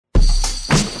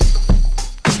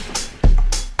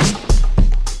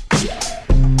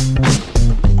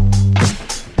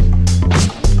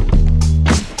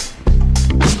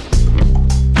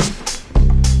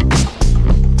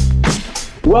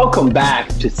Welcome back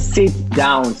to Sit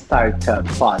Down Startup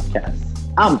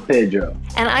Podcast. I'm Pedro.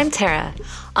 And I'm Tara.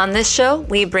 On this show,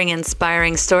 we bring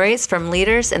inspiring stories from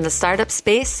leaders in the startup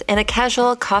space in a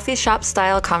casual coffee shop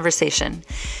style conversation.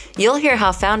 You'll hear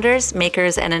how founders,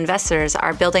 makers, and investors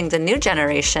are building the new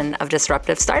generation of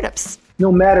disruptive startups.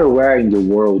 No matter where in the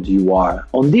world you are,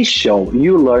 on this show,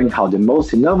 you learn how the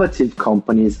most innovative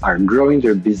companies are growing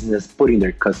their business, putting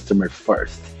their customer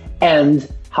first, and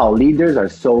how leaders are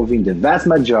solving the vast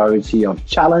majority of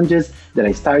challenges that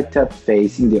a startup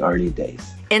face in the early days.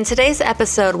 In today's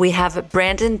episode, we have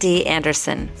Brandon D.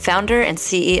 Anderson, founder and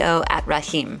CEO at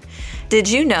Raheem. Did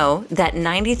you know that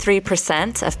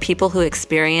 93% of people who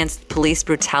experienced police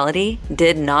brutality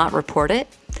did not report it?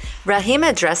 Raheem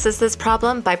addresses this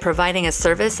problem by providing a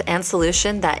service and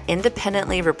solution that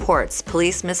independently reports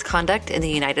police misconduct in the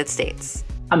United States.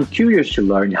 I'm curious to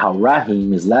learn how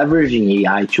Raheem is leveraging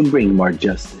AI to bring more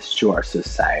justice to our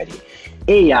society.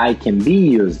 AI can be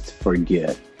used for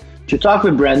good. To talk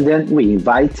with Brandon, we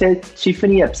invited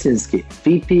Tiffany Epsinski,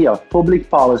 VP of Public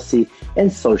Policy and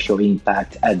Social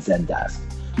Impact at Zendesk.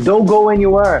 Don't go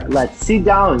anywhere. Let's sit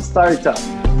down and start up.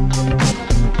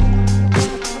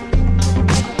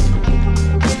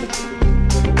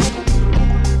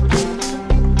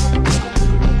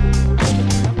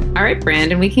 All right,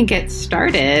 Brandon, we can get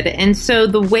started. And so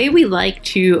the way we like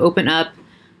to open up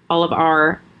all of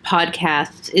our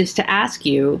podcasts is to ask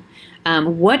you,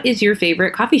 what is your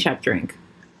favorite coffee shop drink?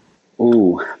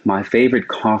 Ooh, my favorite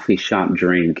coffee shop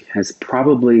drink has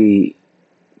probably,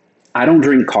 I don't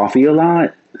drink coffee a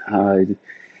lot,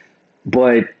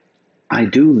 but I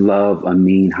do love a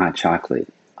mean hot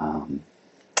chocolate.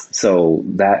 So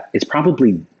that it's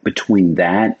probably between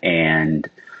that and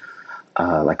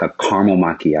like a caramel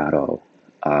macchiato,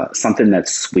 something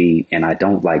that's sweet, and I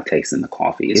don't like tasting the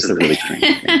coffee. It's a really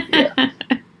strange thing.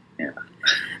 Yeah.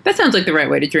 That sounds like the right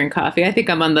way to drink coffee. I think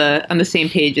I'm on the same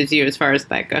page as you as far as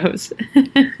that goes.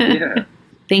 Yeah.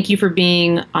 Thank you for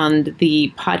being on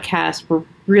the podcast. We're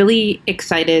really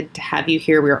excited to have you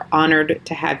here. We're honored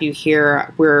to have you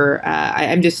here.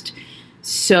 I'm just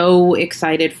so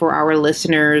excited for our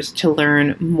listeners to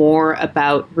learn more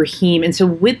about Raheem. And so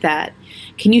with that,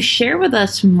 can you share with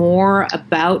us more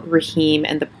about Raheem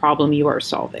and the problem you are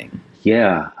solving?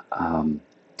 Yeah.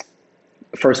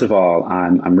 First of all,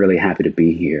 I'm really happy to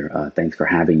be here. Thanks for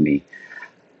having me.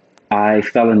 I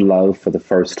fell in love for the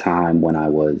first time when I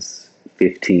was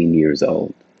 15 years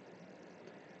old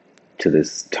to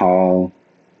this tall,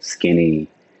 skinny,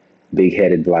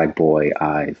 big-headed black boy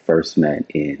I first met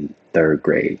in third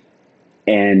grade.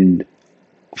 And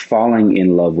falling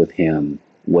in love with him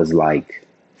was like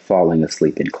falling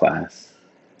asleep in class.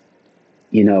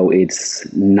 You know,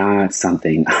 it's not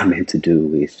something I meant to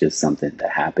do. It's just something that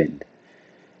happened.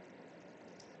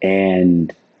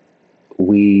 And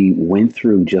we went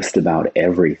through just about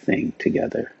everything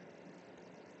together.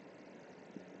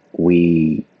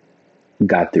 We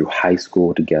got through high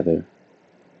school together.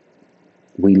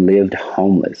 We lived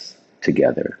homeless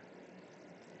together.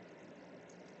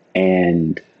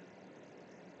 And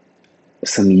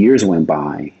some years went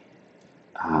by,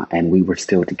 and we were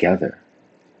still together.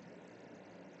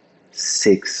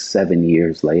 6-7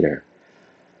 years later.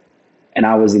 And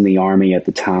I was in the Army at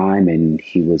the time, and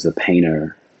he was a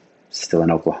painter still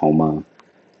in Oklahoma.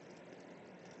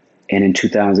 And in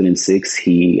 2006,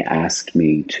 he asked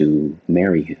me to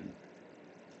marry him.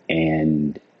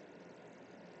 And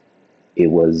it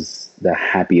was the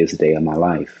happiest day of my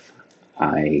life.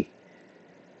 I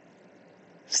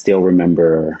still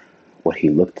remember what he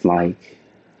looked like,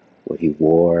 what he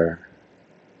wore.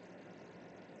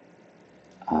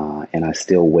 And I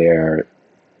still wear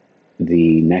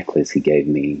the necklace he gave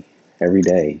me every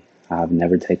day. I've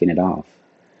never taken it off.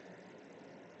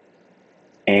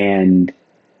 And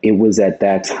it was at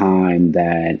that time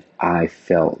that I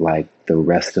felt like the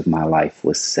rest of my life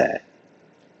was set.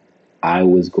 I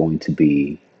was going to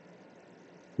be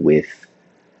with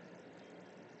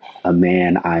a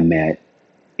man I met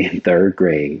in third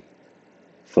grade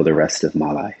for the rest of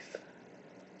my life.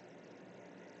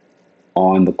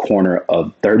 On the corner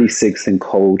of 36th and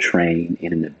Coltrane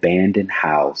in an abandoned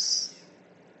house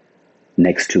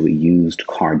next to a used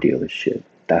car dealership.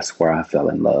 That's where I fell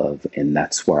in love, and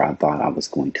that's where I thought I was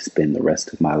going to spend the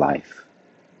rest of my life,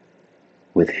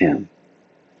 with him.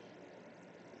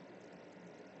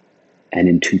 And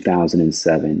in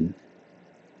 2007,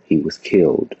 he was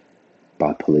killed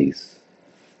by police.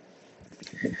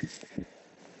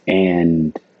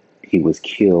 And he was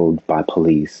killed by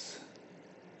police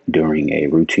during a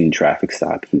routine traffic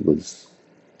stop. He was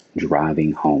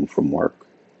driving home from work.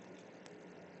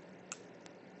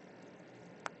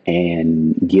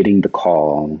 And getting the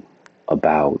call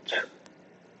about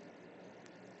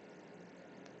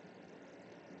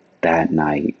that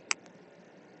night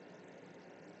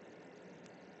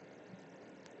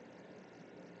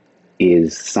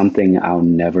is something I'll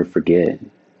never forget.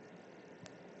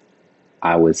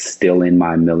 I was still in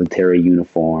my military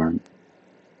uniform,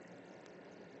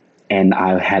 and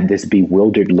I had this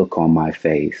bewildered look on my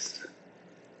face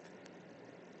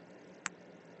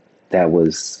that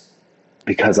was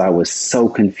because I was so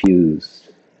confused.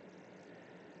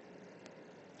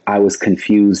 I was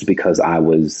confused because I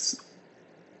was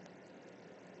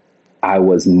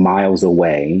miles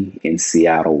away in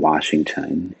Seattle,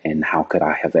 Washington, and how could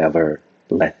I have ever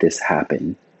let this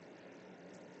happen?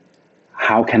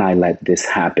 How can I let this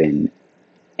happen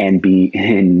and be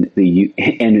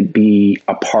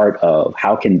a part of?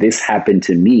 How can this happen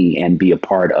to me and be a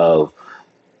part of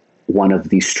one of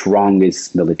the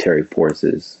strongest military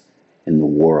forces in the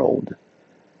world?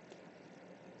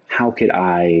 How could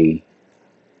I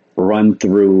run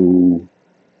through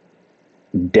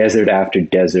desert after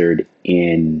desert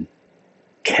in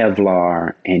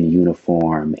Kevlar and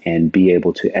uniform and be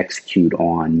able to execute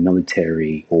on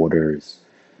military orders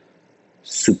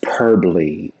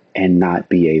superbly and not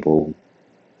be able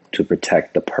to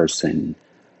protect the person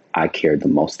I cared the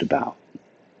most about?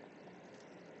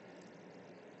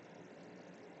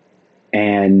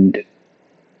 And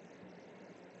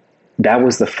that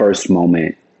was the first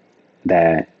moment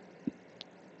that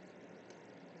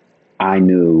I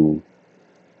knew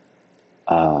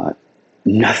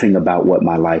nothing about what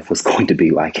my life was going to be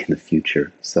like in the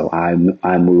future. So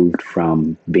I moved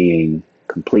from being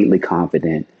completely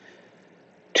confident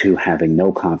to having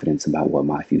no confidence about what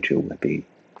my future would be.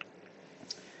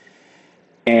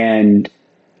 And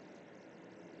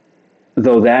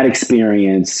though that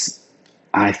experience,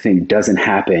 I think, doesn't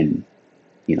happen,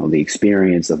 the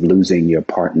experience of losing your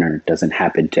partner doesn't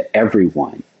happen to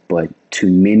everyone, but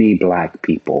to many Black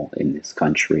people in this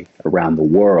country, around the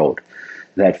world,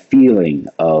 that feeling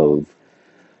of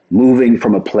moving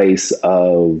from a place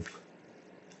of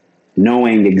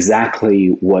knowing exactly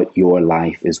what your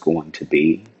life is going to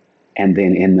be, and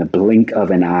then in the blink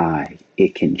of an eye,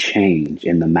 it can change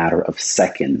in the matter of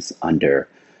seconds under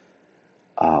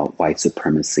white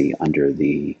supremacy, under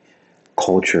the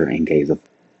culture and gaze of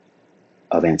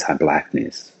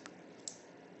anti-Blackness.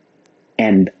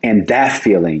 And that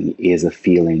feeling is a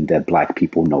feeling that Black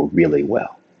people know really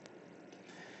well.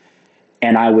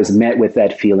 And I was met with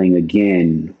that feeling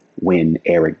again when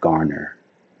Eric Garner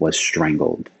was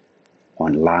strangled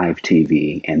on live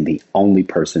TV, and the only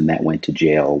person that went to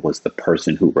jail was the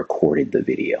person who recorded the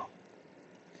video.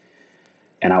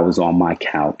 And I was on my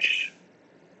couch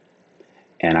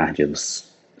and I just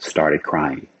started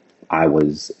crying. I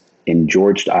was in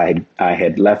Georgia. I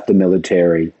had left the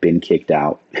military, been kicked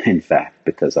out, in fact,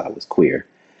 because I was queer.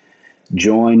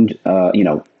 Joined,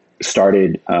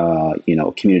 started,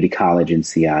 community college in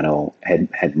Seattle,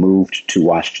 had moved to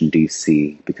Washington,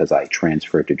 D.C. because I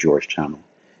transferred to Georgetown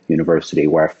University,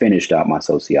 where I finished out my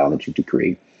sociology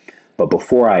degree. But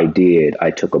before I did, I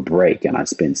took a break and I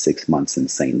spent 6 months in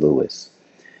St. Louis.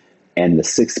 And the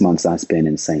 6 months I spent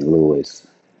in St. Louis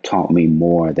taught me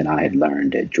more than I had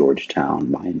learned at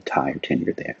Georgetown my entire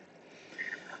tenure there.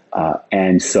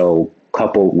 And so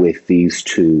coupled with these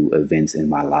two events in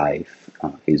my life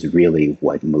is really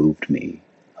what moved me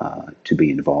to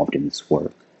be involved in this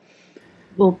work.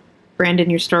 Well, Brandon,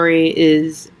 your story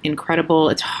is incredible.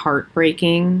 It's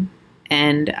heartbreaking.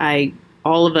 And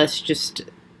all of us just,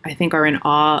 I think, are in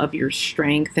awe of your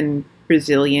strength and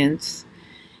resilience.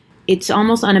 It's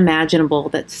almost unimaginable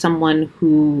that someone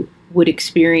who would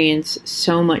experience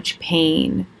so much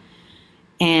pain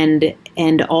and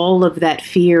all of that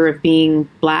fear of being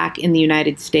Black in the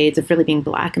United States, of really being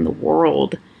Black in the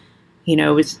world,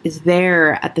 is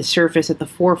there at the surface, at the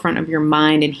forefront of your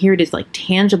mind. And here it is, like,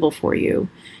 tangible for you.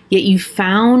 Yet you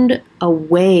found a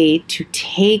way to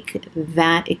take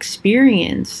that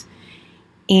experience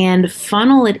and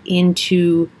funnel it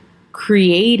into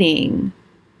creating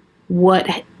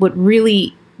what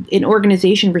really an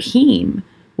organization, Raheem,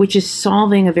 which is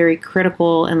solving a very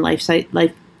critical and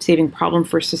life-saving problem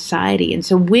for society. And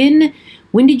so when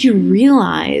did you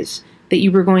realize that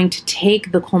you were going to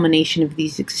take the culmination of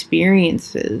these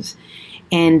experiences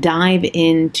and dive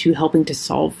into helping to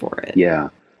solve for it? Yeah.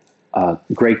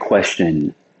 Great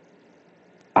question.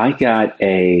 I got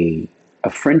a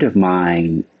friend of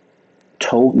mine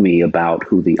told me about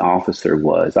who the officer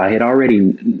was. I had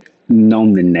already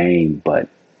known the name, but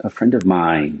a friend of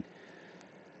mine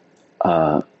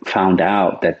found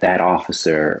out that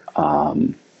officer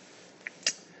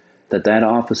That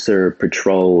officer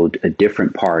patrolled a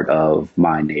different part of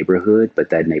my neighborhood, but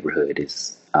that neighborhood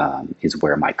is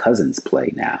where my cousins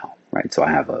play now, right? So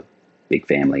I have a big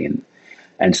family,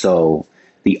 and so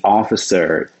the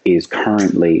officer is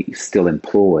currently still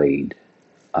employed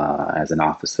as an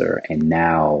officer, and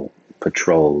now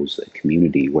patrols a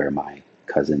community where my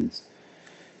cousins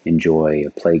enjoy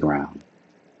a playground.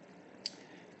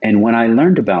 And when I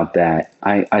learned about that,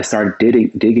 I started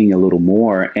digging a little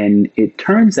more. And it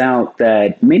turns out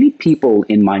that many people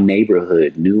in my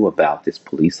neighborhood knew about this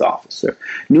police officer,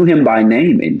 knew him by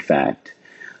name, in fact,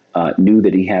 knew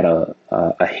that he had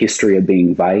a history of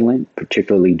being violent,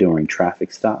 particularly during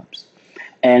traffic stops.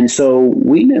 And so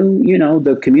we knew,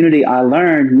 the community I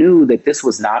learned knew that this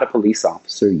was not a police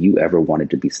officer you ever wanted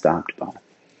to be stopped by.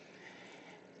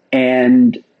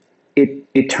 And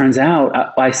it turns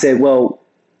out, I said, well,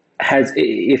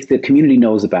 if the community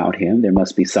knows about him, there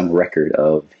must be some record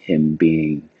of him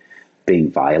being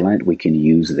violent. We can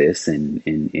use this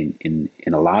in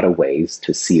a lot of ways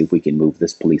to see if we can move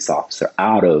this police officer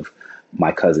out of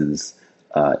my cousin's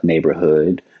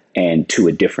neighborhood and to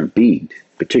a different beat,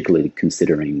 particularly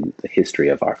considering the history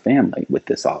of our family with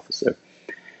this officer.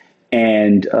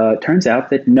 And turns out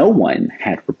that no one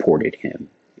had reported him,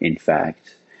 in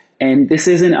fact. And this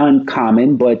isn't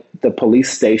uncommon, but the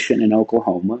police station in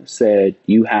Oklahoma said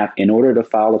you have, in order to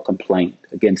file a complaint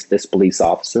against this police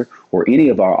officer or any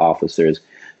of our officers,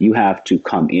 you have to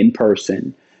come in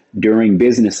person during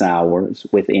business hours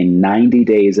within 90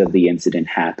 days of the incident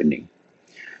happening,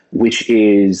 which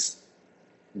is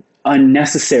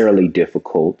unnecessarily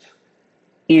difficult,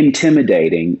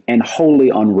 intimidating, and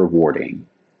wholly unrewarding.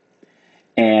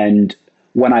 And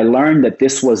when I learned that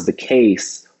this was the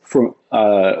case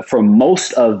for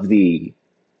most of the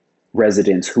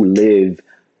residents who live,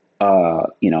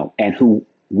 and who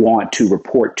want to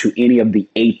report to any of the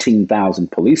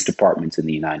 18,000 police departments in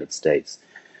the United States,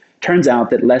 turns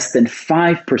out that less than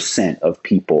 5% of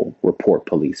people report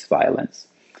police violence.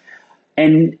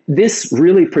 And this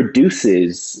really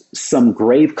produces some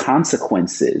grave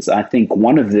consequences. I think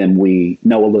one of them we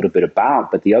know a little bit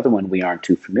about, but the other one we aren't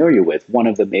too familiar with. One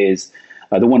of them is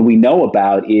the one we know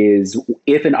about is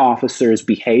if an officer's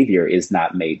behavior is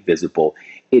not made visible,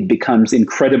 it becomes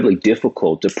incredibly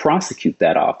difficult to prosecute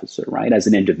that officer, right, as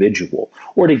an individual,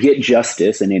 or to get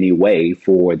justice in any way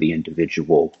for the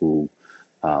individual who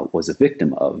was a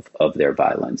victim of their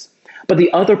violence. But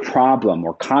the other problem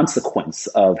or consequence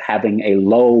of having a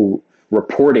low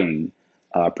reporting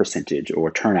percentage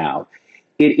or turnout,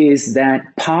 it is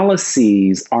that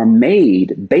policies are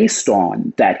made based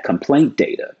on that complaint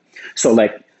data. So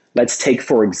let's take,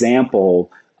 for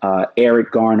example,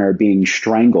 Eric Garner being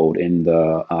strangled in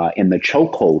the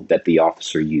chokehold that the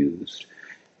officer used.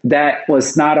 That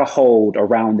was not a hold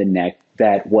around the neck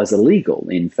that was illegal.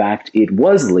 In fact, it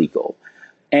was legal.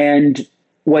 And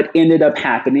what ended up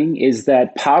happening is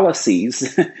that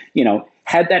policies,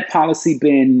 had that policy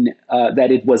been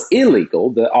that it was illegal,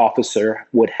 the officer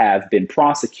would have been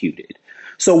prosecuted.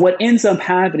 So what ends up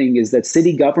happening is that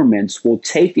city governments will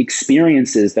take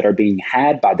experiences that are being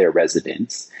had by their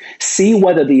residents, see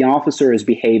whether the officer is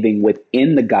behaving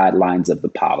within the guidelines of the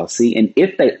policy, and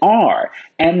if they are,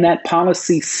 and that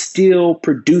policy still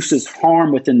produces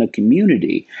harm within the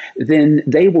community, then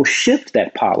they will shift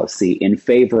that policy in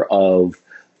favor of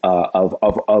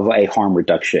a harm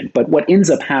reduction. But what ends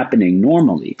up happening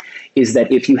normally is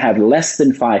that if you have less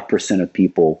than 5% of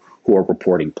people who are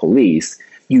reporting police,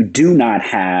 you do not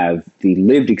have the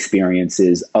lived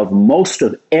experiences of most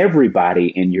of everybody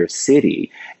in your city.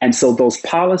 And so those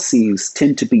policies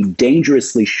tend to be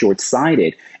dangerously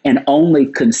short-sighted and only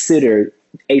consider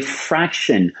a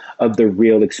fraction of the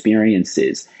real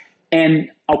experiences. And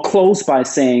I'll close by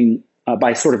saying,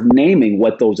 by sort of naming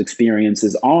what those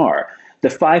experiences are. The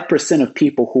 5% of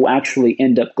people who actually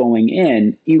end up going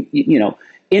in,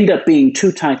 end up being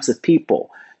two types of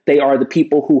people. They are the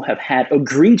people who have had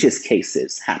egregious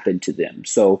cases happen to them.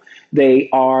 So they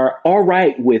are all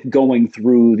right with going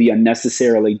through the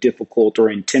unnecessarily difficult or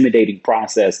intimidating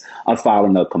process of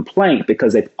filing a complaint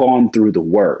because they've gone through the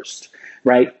worst,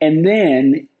 right? And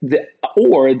then, there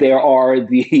are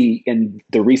and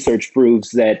the research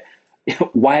proves that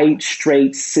white,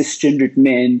 straight, cisgendered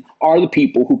men are the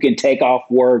people who can take off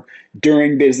work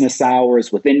during business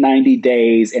hours within 90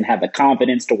 days and have the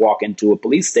confidence to walk into a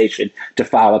police station to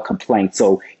file a complaint.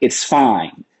 So it's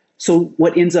fine. So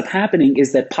what ends up happening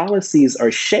is that policies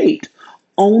are shaped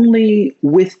only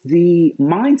with the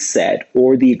mindset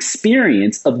or the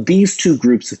experience of these two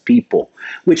groups of people,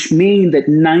 which mean that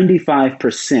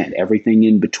 95%, everything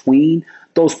in between,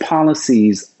 those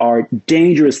policies are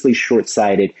dangerously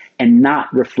short-sighted and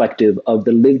not reflective of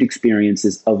the lived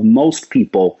experiences of most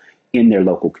people in their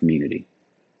local community.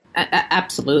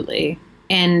 Absolutely.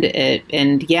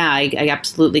 And yeah, I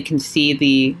absolutely can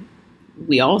see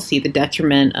we all see the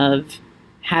detriment of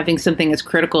having something as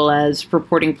critical as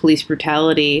reporting police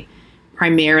brutality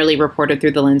primarily reported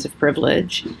through the lens of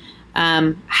privilege.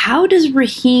 How does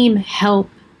Raheem help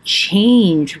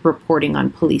change reporting on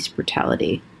police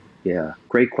brutality? Yeah,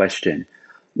 great question.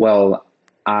 Well,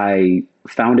 I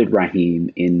founded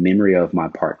Raheem in memory of my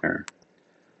partner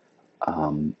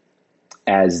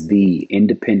as the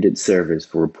independent service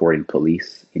for reporting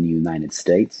police in the United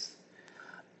States.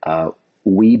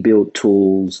 We build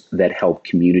tools that help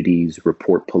communities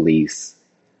report police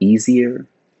easier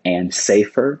and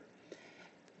safer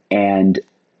and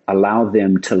allow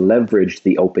them to leverage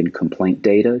the open complaint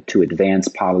data to advance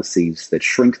policies that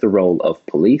shrink the role of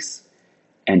police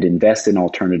and invest in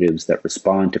alternatives that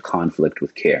respond to conflict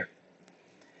with care.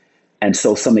 And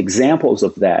so some examples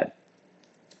of that,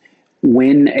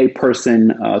 when a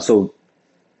person,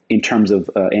 in terms of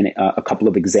a couple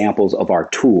of examples of our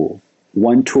tool,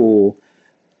 one tool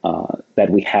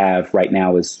that we have right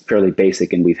now is fairly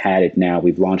basic, and we've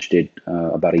launched it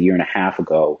about a year and a half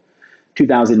ago.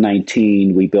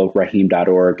 2019, we built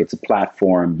Raheem.org. It's a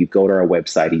platform. You go to our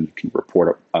website and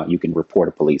you can report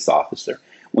a police officer.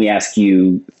 We ask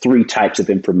you 3 types of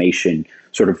information,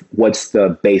 sort of what's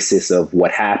the basis of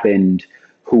what happened,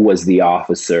 who was the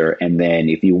officer, and then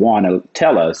if you want to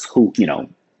tell us who,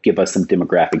 give us some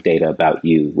demographic data about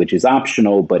you, which is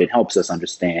optional, but it helps us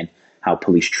understand how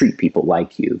police treat people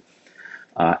like you.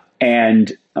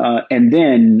 And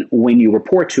then when you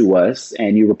report to us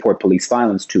and you report police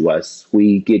violence to us,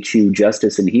 we get you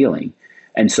justice and healing.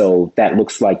 And so that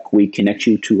looks like we connect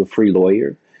you to a free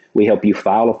lawyer. We help you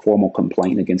file a formal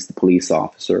complaint against the police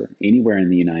officer anywhere in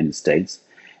the United States.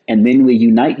 And then we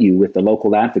unite you with the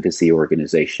local advocacy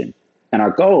organization. And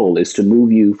our goal is to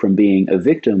move you from being a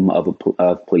victim of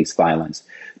police violence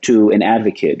to an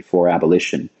advocate for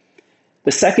abolition.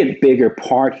 The second bigger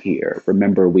part here,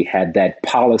 remember, we had that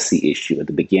policy issue at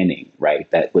the beginning, right?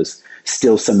 That was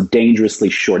still some dangerously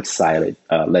short-sighted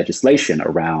legislation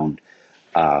around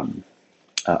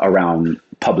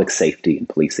public safety and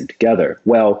policing together.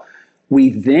 Well,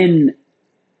 we then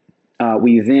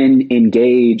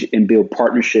engage and build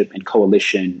partnership and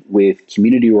coalition with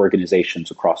community organizations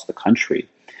across the country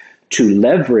to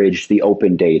leverage the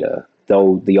open data,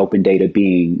 though the open data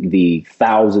being the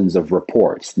thousands of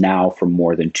reports now from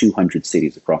more than 200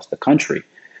 cities across the country.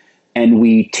 And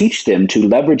we teach them to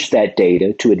leverage that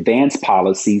data to advance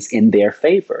policies in their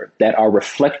favor that are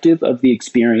reflective of the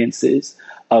experiences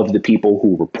of the people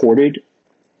who reported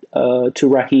to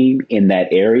Raheem in that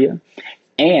area,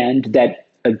 and that,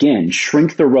 again,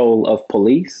 shrink the role of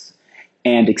police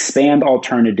and expand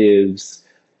alternatives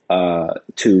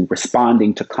to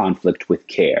responding to conflict with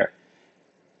care.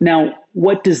 Now,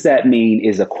 what does that mean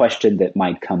is a question that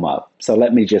might come up. So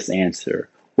let me just answer.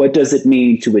 What does it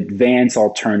mean to advance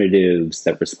alternatives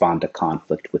that respond to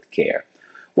conflict with care?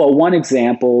 Well, one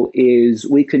example is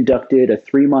we conducted a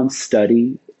 3-month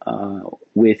study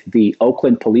with the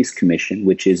Oakland Police Commission,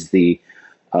 which is a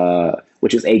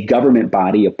government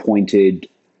body appointed.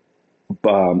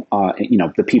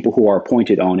 The people who are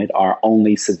appointed on it are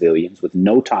only civilians with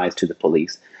no ties to the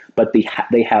police, but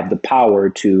they have the power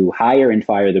to hire and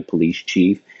fire the police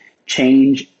chief,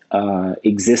 change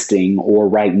existing or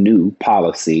write new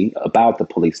policy about the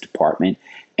police department,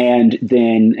 and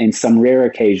then, in some rare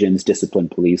occasions, discipline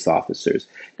police officers.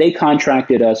 They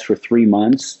contracted us for 3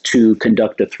 months to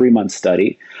conduct a 3-month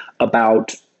study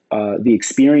about the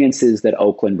experiences that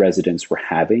Oakland residents were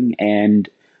having, and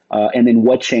then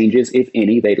what changes, if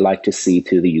any, they'd like to see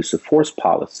to the use of force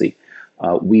policy.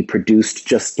 We produced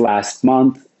just last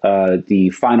month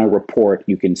the final report.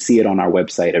 You can see it on our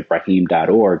website at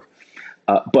Raheem.org.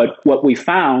 But what we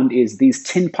found is these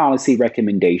 10 policy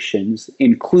recommendations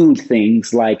include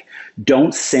things like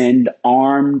don't send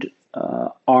armed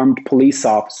police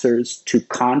officers to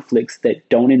conflicts that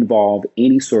don't involve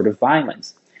any sort of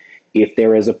violence. If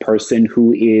there is a person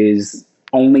who is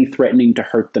only threatening to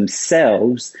hurt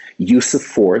themselves, use of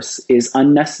force is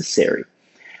unnecessary.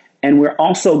 And we're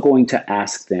also going to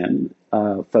ask them,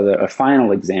 a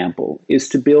final example, is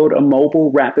to build a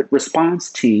mobile rapid response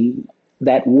team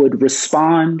that would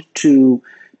respond to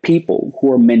people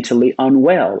who are mentally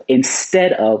unwell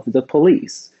instead of the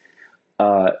police.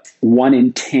 1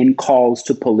 in 10 calls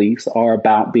to police are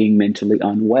about being mentally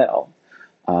unwell.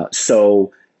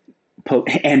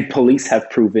 And police have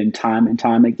proven time and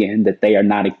time again that they are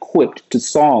not equipped to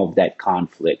solve that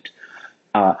conflict.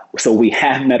 So we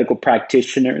have medical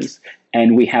practitioners,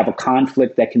 and we have a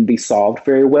conflict that can be solved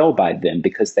very well by them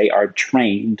because they are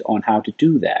trained on how to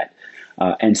do that.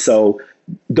 And so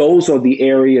those are the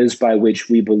areas by which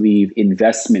we believe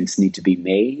investments need to be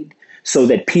made so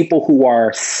that people who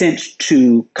are sent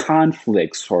to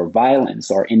conflicts or violence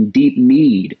or in deep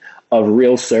need of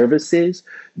real services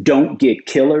don't get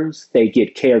killers, they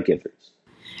get caregivers.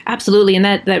 Absolutely. And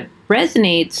that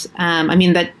resonates.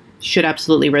 That should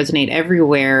absolutely resonate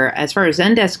everywhere. As far as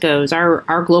Zendesk goes,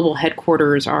 our global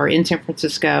headquarters are in San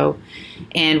Francisco,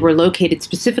 and we're located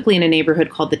specifically in a neighborhood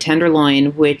called the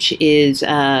Tenderloin, which is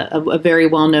a very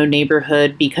well-known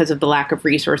neighborhood because of the lack of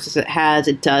resources it has.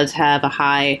 It does have a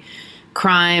high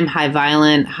crime, high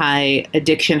violent, high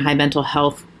addiction, high mental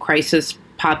health crisis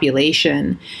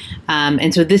population.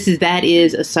 And so that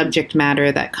is a subject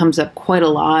matter that comes up quite a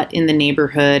lot in the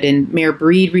neighborhood. And Mayor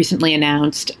Breed recently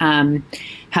announced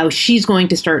how she's going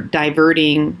to start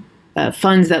diverting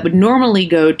funds that would normally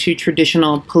go to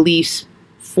traditional police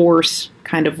force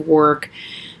kind of work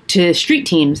to street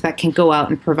teams that can go out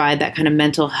and provide that kind of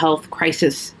mental health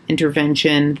crisis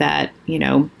intervention that,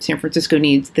 San Francisco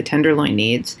needs, the Tenderloin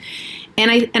needs.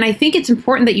 And I think it's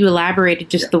important that you elaborated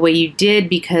just the way you did,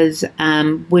 because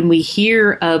when we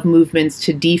hear of movements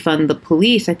to defund the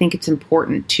police, I think it's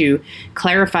important to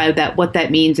clarify that what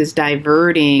that means is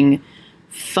diverting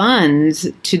funds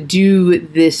to do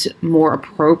this more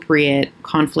appropriate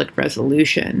conflict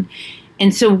resolution.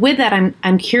 And so with that,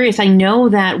 I'm curious. I know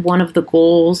that one of the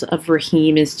goals of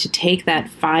Raheem is to take that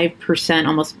 5%,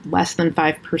 almost less than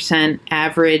 5%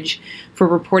 average for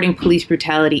reporting police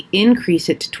brutality, increase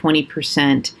it to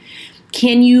 20%.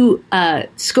 Can you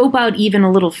scope out even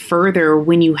a little further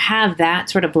when you have that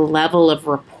sort of level of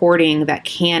reporting that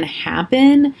can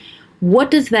happen?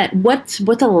 What's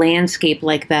a landscape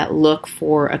like that look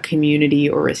for a community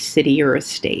or a city or a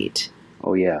state?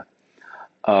 Oh, yeah.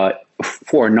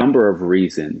 For a number of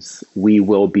reasons, we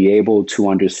will be able to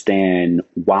understand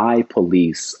why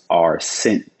police are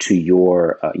sent to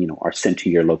your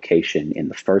location in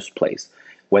the first place,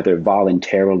 whether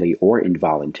voluntarily or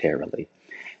involuntarily.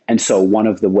 And so, one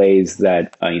of the ways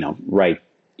that right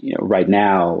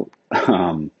now,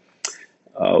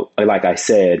 like I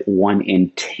said, 1 in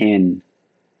 10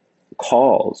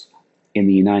 calls in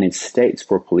the United States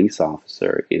for a police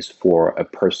officer is for a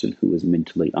person who is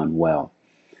mentally unwell.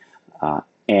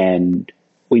 And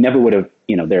we never would have,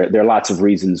 there are lots of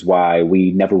reasons why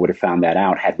we never would have found that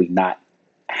out had we not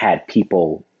had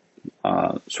people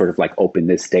sort of like open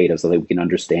this data so that we can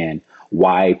understand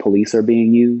why police are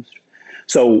being used.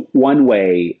 So one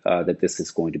way that this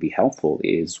is going to be helpful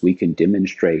is we can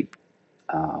demonstrate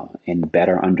and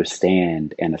better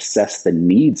understand and assess the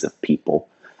needs of people.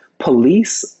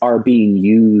 Police are being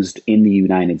used in the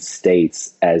United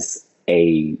States as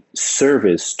a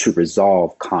service to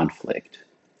resolve conflict,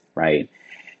 right?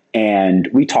 And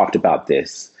we talked about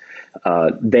this.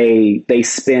 They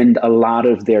spend a lot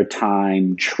of their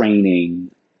time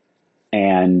training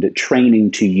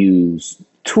to use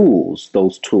tools.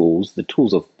 Those tools, the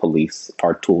tools of police,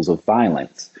 are tools of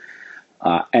violence.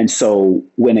 And so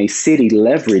when a city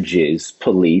leverages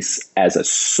police as a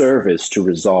service to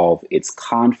resolve its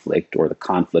conflict or the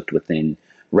conflict within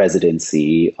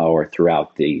residency or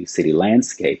throughout the city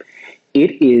landscape,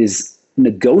 it is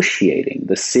negotiating,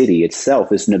 the city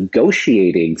itself is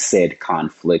negotiating said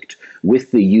conflict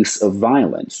with the use of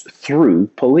violence through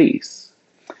police.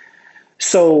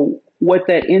 So what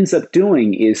that ends up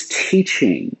doing is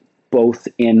teaching both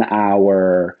in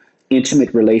our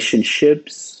intimate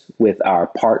relationships with our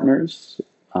partners,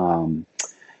 and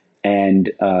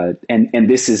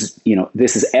this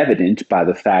is evident by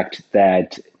the fact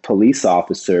that police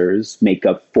officers make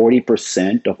up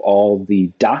 40% of all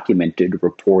the documented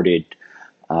reported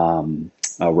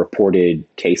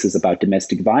cases about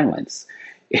domestic violence.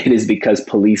 It is because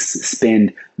police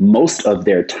spend most of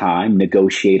their time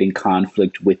negotiating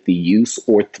conflict with the use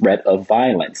or threat of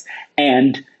violence,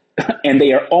 and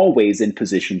they are always in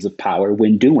positions of power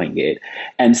when doing it.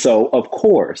 And so, of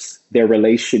course, their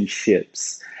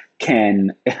relationships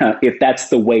can, if that's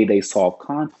the way they solve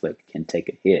conflict, can take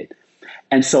a hit.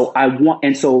 And so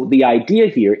the idea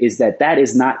here is that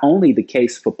is not only the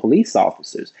case for police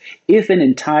officers. If an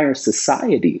entire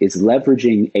society is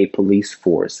leveraging a police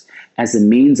force as a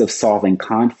means of solving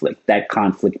conflict, that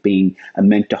conflict being a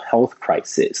mental health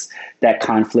crisis, that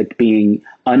conflict being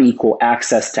unequal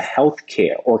access to health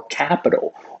care or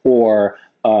capital, or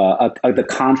the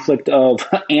conflict of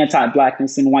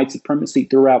anti-Blackness and white supremacy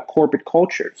throughout corporate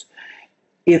cultures,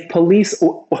 if police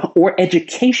or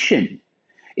education,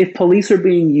 if police are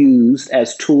being used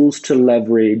as tools to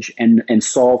leverage and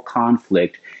solve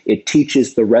conflict It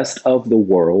teaches the rest of the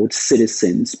world,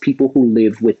 citizens, people who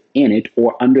live within it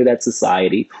or under that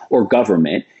society or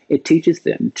government, it teaches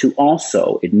them to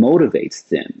also, it motivates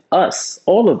them, us,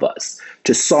 all of us,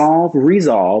 to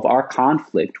resolve our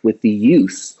conflict with the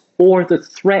use or the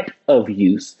threat of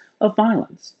use of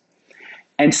violence.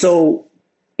 And so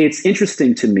it's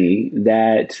interesting to me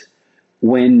that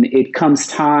when it comes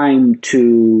time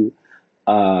to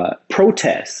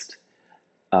protest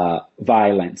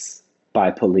violence by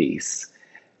police,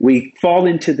 we fall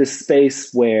into the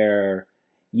space where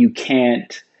you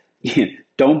can't,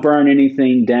 don't burn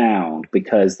anything down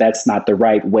because that's not the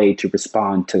right way to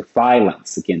respond to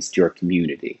violence against your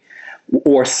community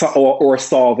or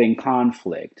solving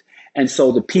conflict. And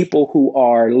so the people who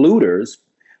are looters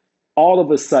all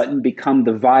of a sudden become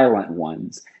the violent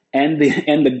ones. And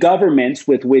the governments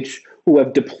who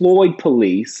have deployed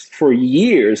police for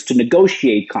years to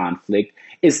negotiate conflict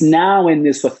is now in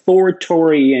this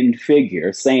authoritarian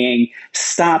figure saying,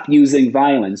 stop using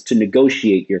violence to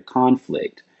negotiate your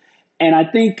conflict. And I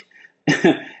think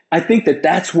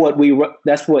that's what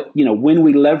when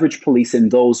we leverage police in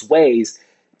those ways,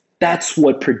 that's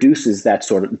what produces that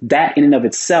that in and of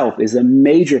itself is a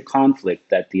major conflict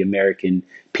that the American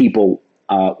people,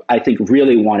 I think,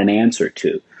 really want an answer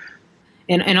to.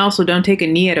 And also don't take a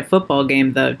knee at a football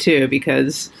game, though, too,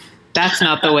 because that's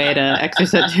not the way to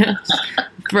exercise.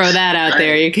 Throw that out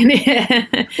there. You can.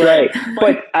 Right.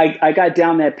 But I got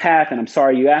down that path, and I'm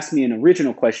sorry, you asked me an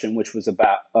original question, which was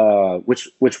about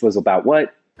which was about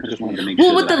what? I just wanted to make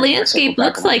sure what the landscape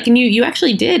looks like, and you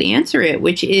actually did answer it,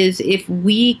 which is if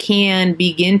we can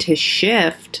begin to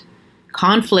shift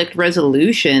conflict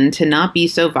resolution to not be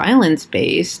so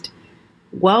violence-based,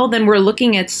 well, then we're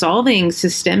looking at solving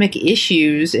systemic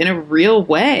issues in a real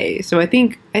way. So I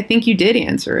think you did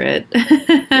answer it.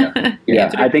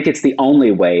 Yeah. I think it's the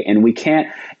only way, and we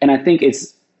can't. And I think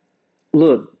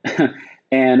look,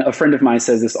 and a friend of mine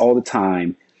says this all the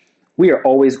time. We are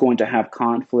always going to have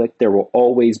conflict. There will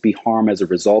always be harm as a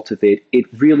result of it. It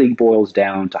really boils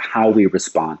down to how we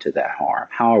respond to that harm.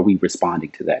 How are we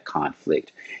responding to that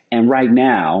conflict? And right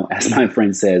now, as my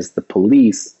friend says, the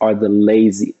police are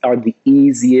the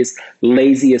easiest,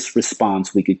 laziest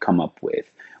response we could come up with.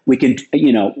 We can,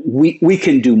 we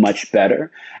can do much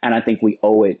better. And I think we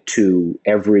owe it to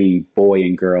every boy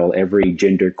and girl, every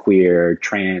genderqueer,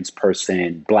 trans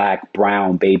person, black,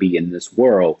 brown baby in this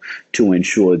world to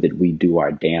ensure that we do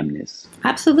our damnness.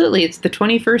 Absolutely. It's the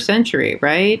 21st century,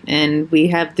 right? And we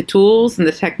have the tools and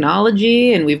the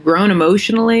technology, and we've grown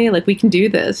emotionally. Like, we can do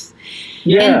this.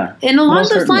 Yeah. And along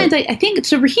those lines, I think,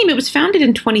 so Raheem, it was founded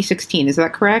in 2016. Is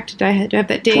that correct? Did I have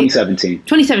that date? 2017.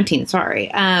 2017,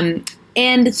 sorry.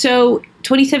 And so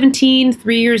 2017,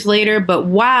 3 years later, but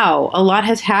wow, a lot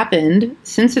has happened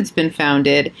since it's been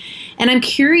founded. And I'm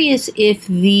curious if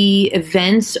the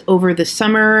events over the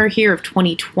summer here of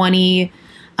 2020,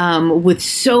 with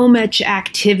so much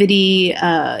activity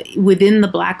within the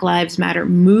Black Lives Matter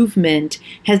movement,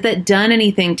 has that done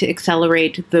anything to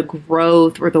accelerate the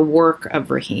growth or the work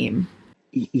of Raheem?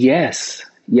 Yes,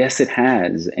 it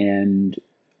has. And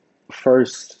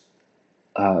first,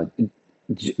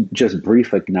 just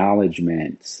brief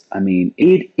acknowledgments. I mean,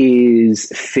 it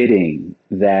is fitting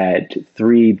that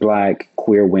 3 Black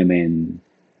queer women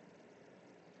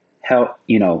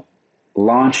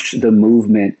launched the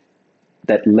movement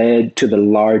that led to the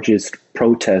largest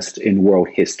protest in world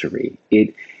history.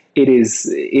 It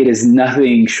is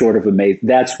nothing short of amazing.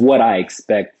 That's what I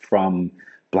expect from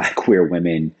Black queer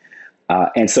women.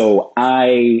 And so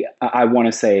I want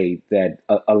to say that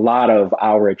a lot of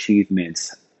our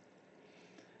achievements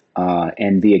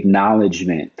and the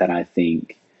acknowledgement that I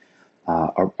think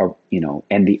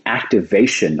and the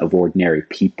activation of ordinary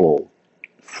people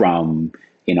from,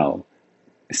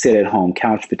 sit at home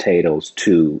couch potatoes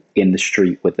to in the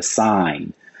street with a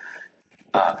sign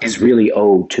is really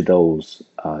owed to those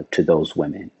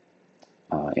women.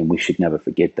 And we should never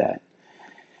forget that.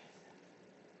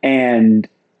 And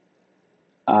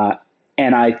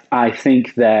I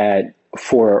think that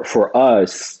for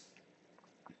us,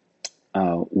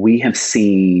 we have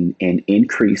seen an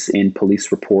increase in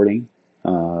police reporting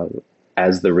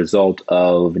as the result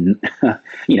of,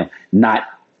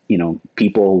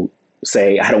 people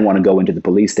say, I don't want to go into the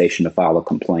police station to file a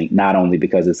complaint, not only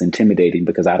because it's intimidating,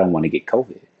 because I don't want to get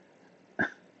COVID,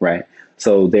 right?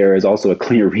 So there is also a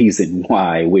clear reason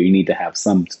why we need to have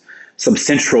some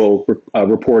central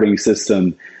reporting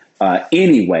system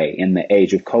anyway in the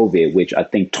age of COVID, which I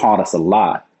think taught us a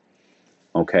lot,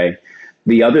 okay?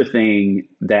 The other thing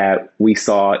that we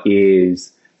saw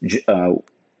is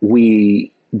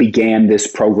we began this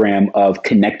program of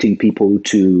connecting people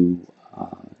to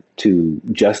to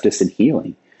justice and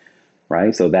healing,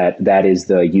 right? So that is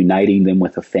the uniting them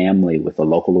with a family, with a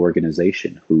local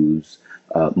organization whose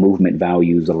movement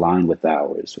values align with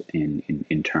ours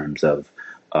in terms of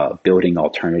building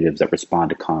alternatives that respond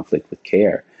to conflict with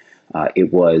care.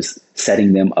 It was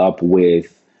setting them up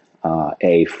with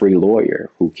a free lawyer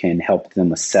who can help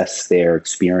them assess their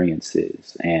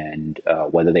experiences and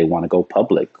whether they want to go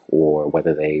public or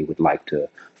whether they would like to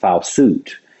file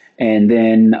suit. And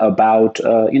then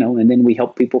and then we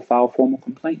help people file formal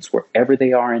complaints wherever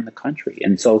they are in the country.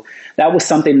 And so that was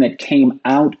something that came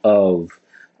out of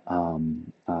both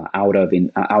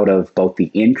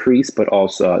the increase, but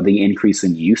also the increase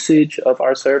in usage of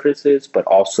our services, but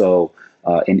also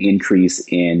an increase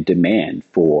in demand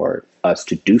for us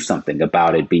to do something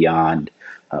about it beyond,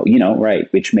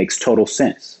 right, which makes total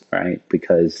sense, right?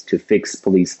 Because to fix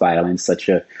police violence, such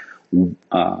a,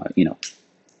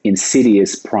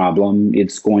 insidious problem,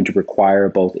 it's going to require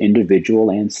both individual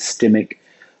and systemic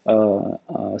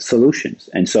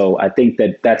solutions. And so I think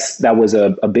that was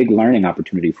a big learning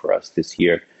opportunity for us this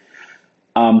year.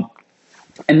 And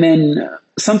then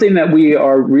something that we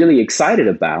are really excited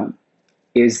about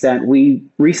is that we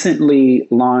recently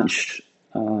launched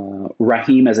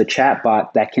Raheem as a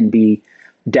chatbot that can be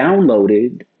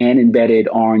downloaded and embedded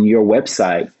on your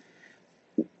website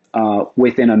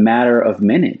within a matter of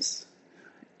minutes.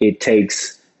 It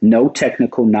takes no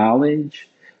technical knowledge.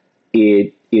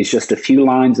 It is just a few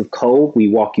lines of code. We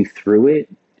walk you through it,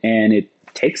 and it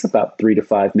takes about 3 to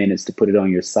 5 minutes to put it on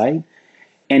your site.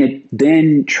 And it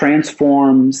then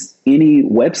transforms any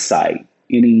website,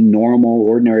 any normal,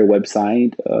 ordinary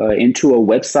website, into a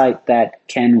website that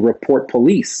can report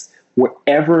police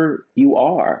wherever you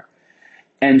are.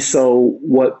 And so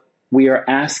what we are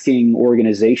asking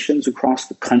organizations across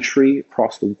the country,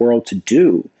 across the world to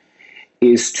do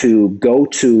is to go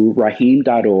to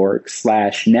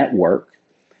raheem.org/network,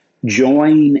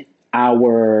 join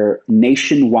our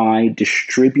nationwide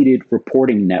distributed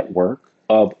reporting network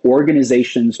of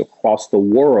organizations across the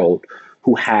world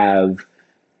who have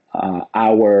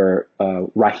our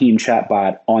Raheem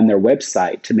chatbot on their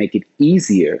website to make it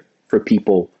easier for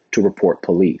people to report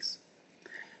police.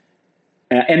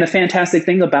 And the fantastic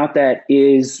thing about that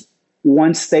is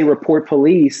once they report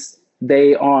police,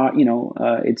 they are,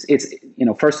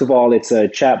 first of all, it's a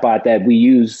chatbot that we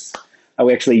use.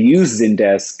 We actually use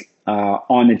Zendesk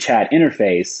on the chat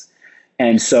interface.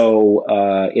 And so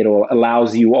it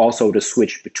allows you also to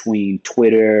switch between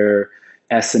Twitter,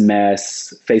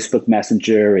 SMS, Facebook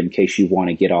Messenger, in case you want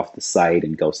to get off the site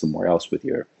and go somewhere else with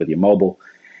your mobile.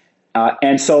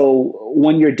 And so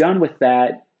when you're done with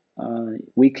that,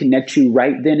 we connect you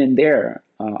right then and there.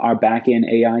 Our back-end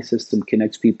AI system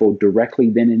connects people directly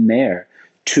then and there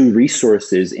to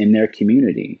resources in their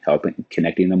community,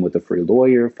 connecting them with a free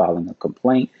lawyer, filing a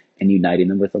complaint, and uniting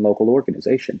them with a local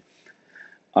organization.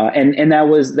 And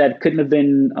that couldn't have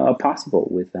been possible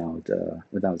without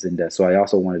Zendesk. So I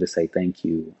also wanted to say thank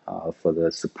you for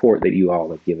the support that you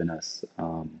all have given us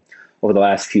over the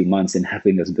last few months in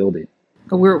helping us build it.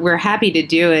 We're happy to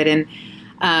do it, and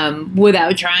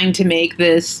without trying to make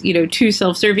this too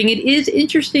self-serving, it is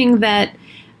interesting that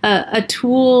a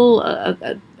tool,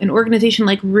 an organization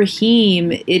like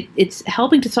Raheem, it's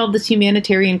helping to solve this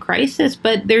humanitarian crisis,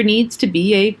 but there needs to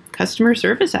be a customer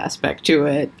service aspect to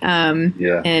it.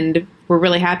 And we're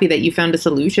really happy that you found a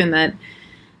solution that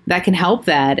can help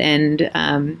that. And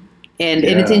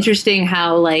it's interesting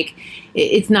how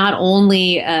it's not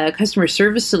only a customer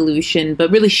service solution, but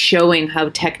really showing how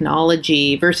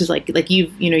technology versus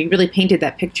you really painted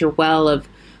that picture well of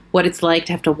what it's like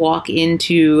to have to walk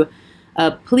into a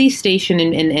police station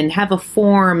and have a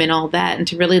form and all that, and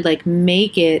to really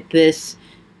make it this,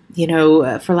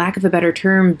 for lack of a better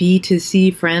term,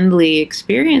 B2C friendly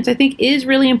experience, I think is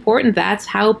really important. That's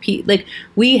how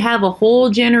we have a whole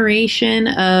generation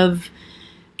of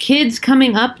kids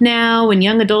coming up now and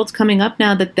young adults coming up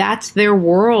now that's their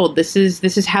world. This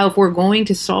is how, if we're going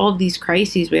to solve these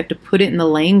crises, we have to put it in the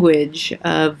language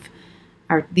of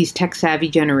these tech savvy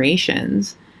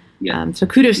generaas. Yeah. So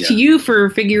kudos to you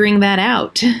for figuring that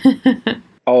out.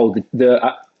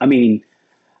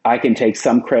 I can take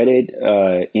some credit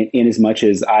in as much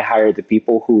as I hired the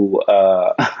people who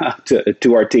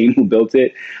to our team who built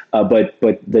it, but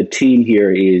the team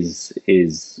here is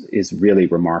really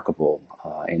remarkable,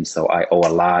 and so I owe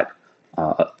a lot.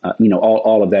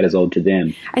 All of that is owed to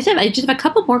them. I just have a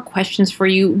couple more questions for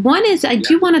you. One is I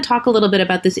do want to talk a little bit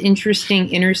about this interesting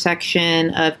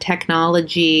intersection of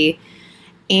technology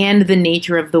and the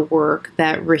nature of the work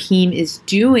that Raheem is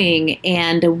doing.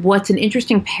 And what's an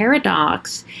interesting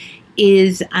paradox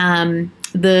is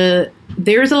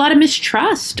there's a lot of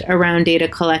mistrust around data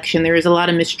collection. There is a lot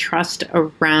of mistrust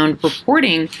around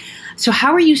reporting. So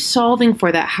how are you solving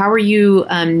for that? How are you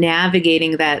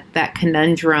navigating that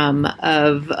conundrum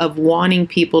of wanting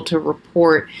people to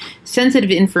report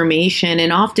sensitive information?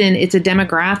 And often it's a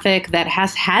demographic that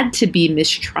has had to be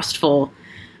mistrustful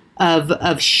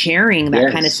of sharing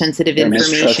that kind of sensitive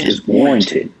information. Mistrust is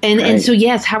warranted. And so,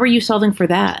 yes, how are you solving for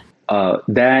that?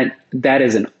 That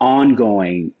is an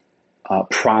ongoing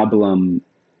problem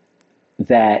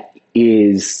that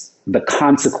is the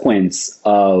consequence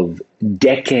of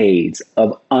decades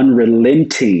of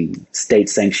unrelenting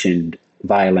state-sanctioned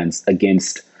violence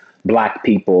against Black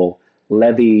people,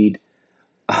 levied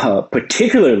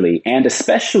particularly and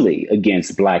especially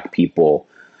against Black people,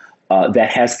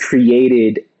 that has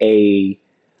created a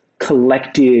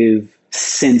collective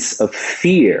sense of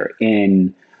fear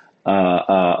in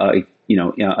a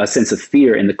sense of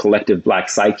fear in the collective Black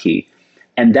psyche,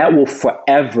 and that will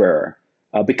forever.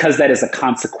 Because that is a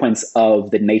consequence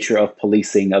of the nature of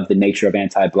policing, of the nature of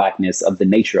anti-Blackness, of the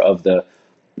nature of the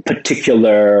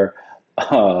particular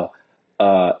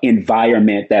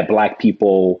environment that Black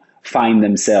people find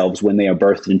themselves when they are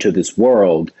birthed into this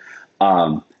world.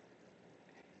 That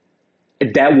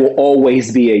will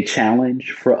always be a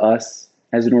challenge for us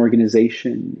as an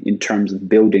organization in terms of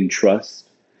building trust.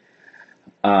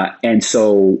 And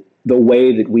so the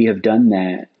way that we have done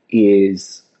that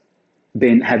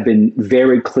have been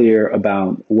very clear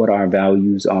about what our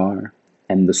values are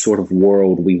and the sort of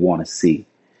world we want to see.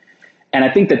 And I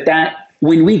think that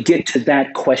when we get to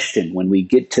that question,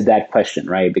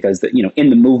 right, because in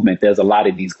the movement, there's a lot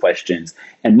of these questions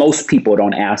and most people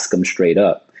don't ask them straight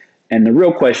up. And the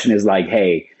real question is like,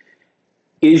 hey,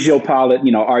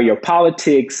 are your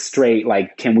politics straight?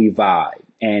 Like, can we vibe?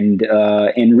 And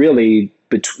really,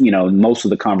 most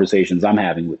of the conversations I'm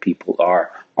having with people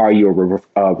are you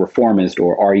a reformist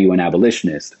or are you an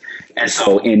abolitionist? And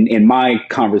so in my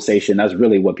conversation, that's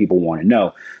really what people want to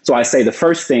know. So I say the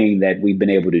first thing that we've been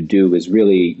able to do is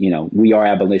really, we are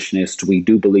abolitionists. We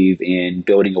do believe in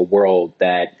building a world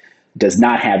that does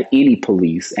not have any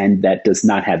police and that does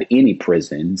not have any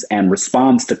prisons and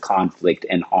responds to conflict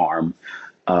and harm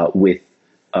with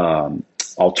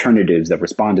alternatives that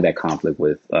respond to that conflict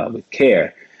with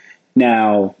care.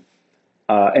 Now,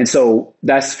 and so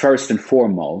that's first and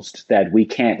foremost, that we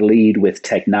can't lead with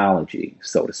technology,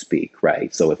 so to speak,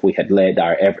 right? So if we had led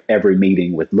our every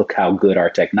meeting with "look how good our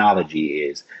technology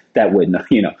is," that wouldn't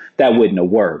have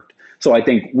worked. So I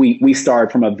think we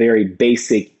start from a very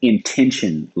basic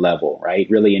intention level, right?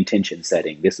 Really intention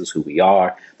setting. This is who we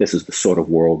are. This is the sort of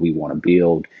world we want to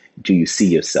build. Do you see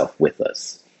yourself with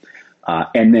us?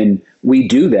 And then we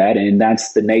do that, and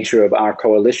that's the nature of our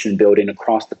coalition building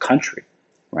across the country.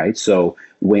 Right. So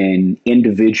when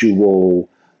individual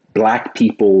Black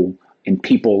people and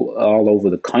people all over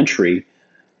the country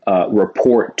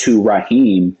report to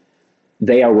Raheem,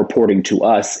 they are reporting to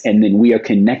us, and then we are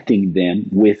connecting them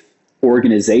with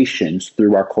organizations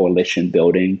through our coalition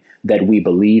building that we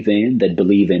believe in, that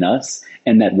believe in us,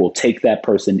 and that will take that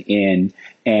person in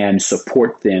and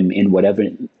support them in whatever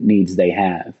needs they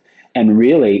have, and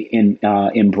really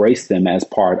embrace them as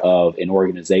part of an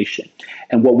organization.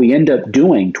 And what we end up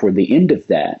doing toward the end of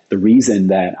that, the reason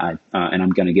that and I'm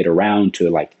going to get around to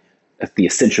the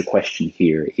essential question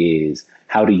here is,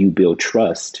 how do you build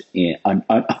trust in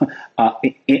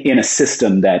a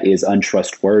system that is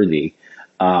untrustworthy?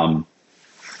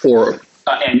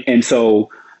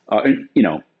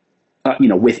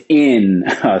 Within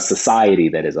a society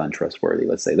that is untrustworthy,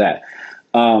 let's say that.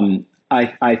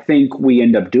 I think we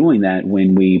end up doing that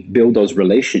when we build those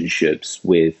relationships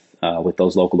with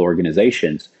those local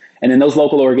organizations, and then those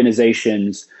local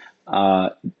organizations,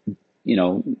 then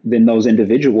those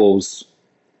individuals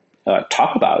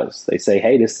talk about us. They say,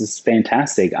 "Hey, this is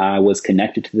fantastic. I was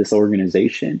connected to this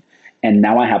organization, and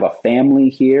now I have a family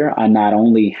here. I not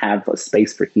only have a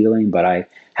space for healing, but I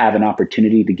have an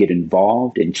opportunity to get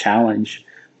involved and challenge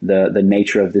the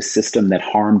nature of this system that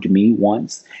harmed me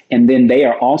once." And then they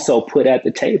are also put at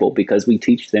the table because we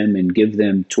teach them and give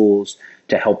them tools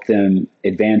to help them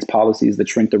advance policies that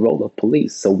shrink the role of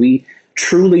police. So we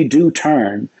truly do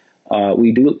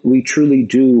we truly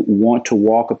do want to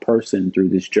walk a person through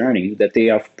this journey that they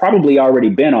have probably already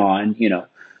been on,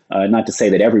 not to say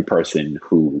that every person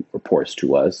who reports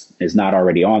to us is not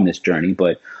already on this journey,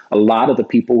 but a lot of the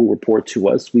people who report to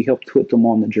us, we help put them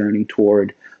on the journey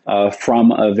toward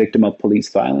from a victim of police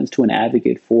violence to an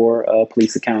advocate for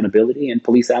police accountability and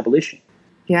police abolition.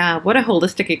 Yeah, what a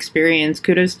holistic experience.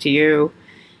 Kudos to you.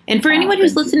 And for anyone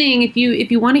who's listening, if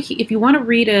you want to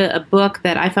read a book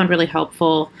that I found really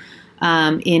helpful,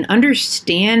 in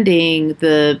understanding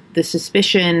the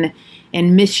suspicion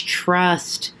and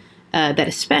mistrust that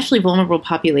especially vulnerable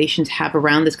populations have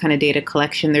around this kind of data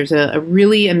collection. There's a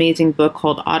really amazing book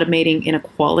called Automating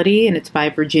Inequality, and it's by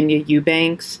Virginia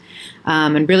Eubanks.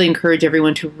 And really encourage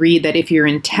everyone to read that if you're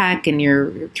in tech and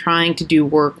you're trying to do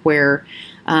work where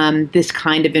this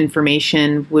kind of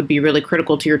information would be really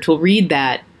critical to your tool, read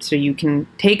that so you can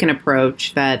take an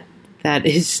approach that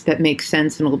makes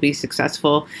sense and will be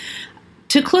successful.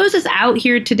 To close us out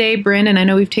here today, Brandon, I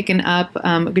know we've taken up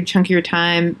a good chunk of your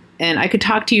time, and I could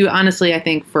talk to you, honestly, I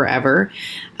think, forever.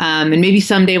 And maybe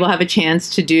someday we'll have a chance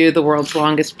to do the world's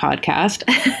longest podcast.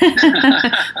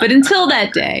 But until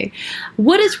that day,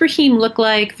 what does Raheem look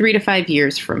like 3 to 5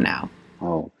 years from now?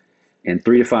 Oh, in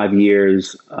 3 to 5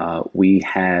 years, we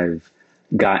have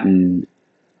gotten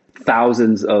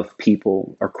thousands of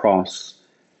people across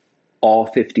all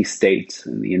 50 states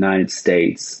in the United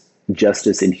States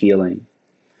justice and healing.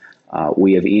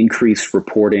 We have increased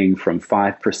reporting from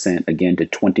 5% again to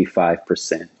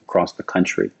 25% across the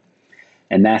country.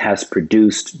 And that has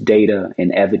produced data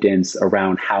and evidence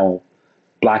around how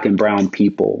Black and brown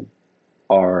people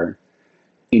are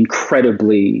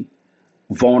incredibly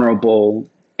vulnerable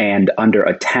and under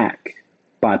attack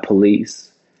by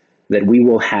police, that we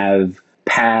will have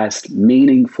passed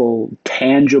meaningful,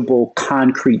 tangible,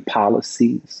 concrete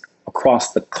policies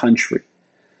across the country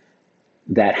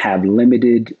that have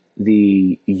limited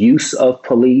the use of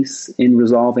police in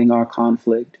resolving our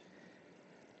conflict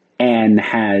and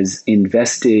has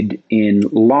invested in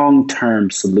long-term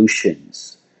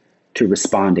solutions to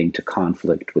responding to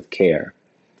conflict with care.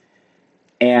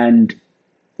 And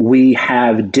we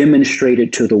have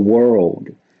demonstrated to the world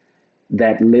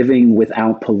that living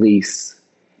without police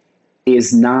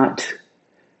is not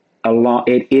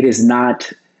it is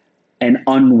not an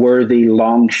unworthy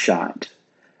long shot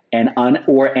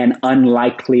or an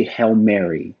unlikely Hail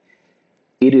Mary.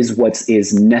 It is what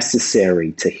is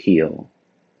necessary to heal.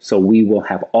 So we will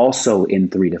have also in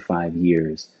 3 to 5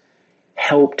 years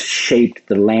helped shape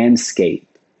the landscape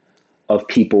of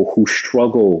people who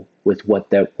struggle with what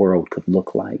that world could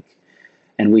look like.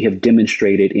 And we have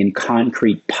demonstrated in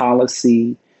concrete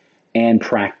policy and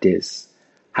practice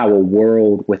how a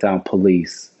world without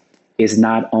police is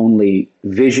not only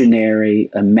visionary,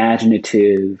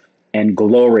 imaginative, and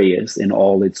glorious in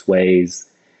all its ways,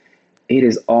 it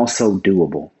is also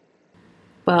doable.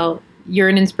 Well, you're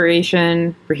an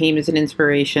inspiration. Raheem is an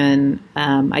inspiration.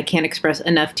 I can't express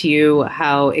enough to you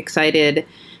how excited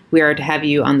we are to have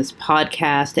you on this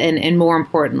podcast. And more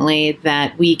importantly,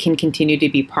 that we can continue to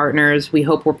be partners. We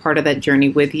hope we're part of that journey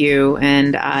with you.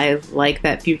 And I like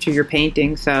that future you're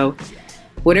painting. So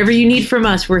whatever you need from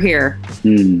us, we're here.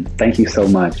 Thank you so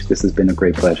much. This has been a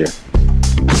great pleasure.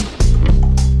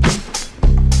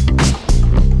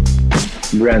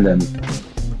 Brandon,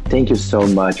 thank you so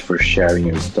much for sharing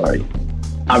your story.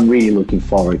 I'm really looking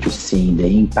forward to seeing the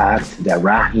impact that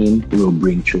Raheem will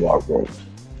bring to our world.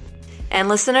 And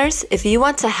listeners, if you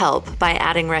want to help by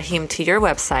adding Raheem to your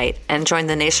website and join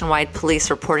the Nationwide Police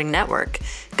Reporting Network,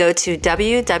 go to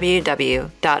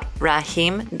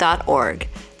www.raheem.org.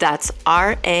 That's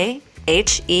RAHEEM.org,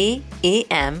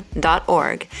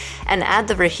 and add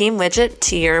the Raheem widget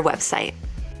to your website.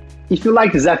 If you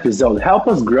like this episode, help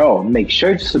us grow. Make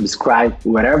sure to subscribe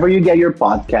wherever you get your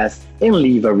podcast and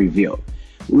leave a review.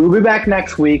 We'll be back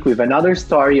next week with another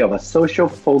story of a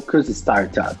social-focused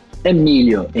startup,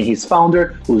 Emilio and his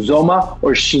founder, Uzoma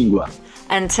or Shingwa.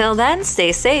 Until then,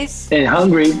 stay safe and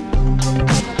hungry.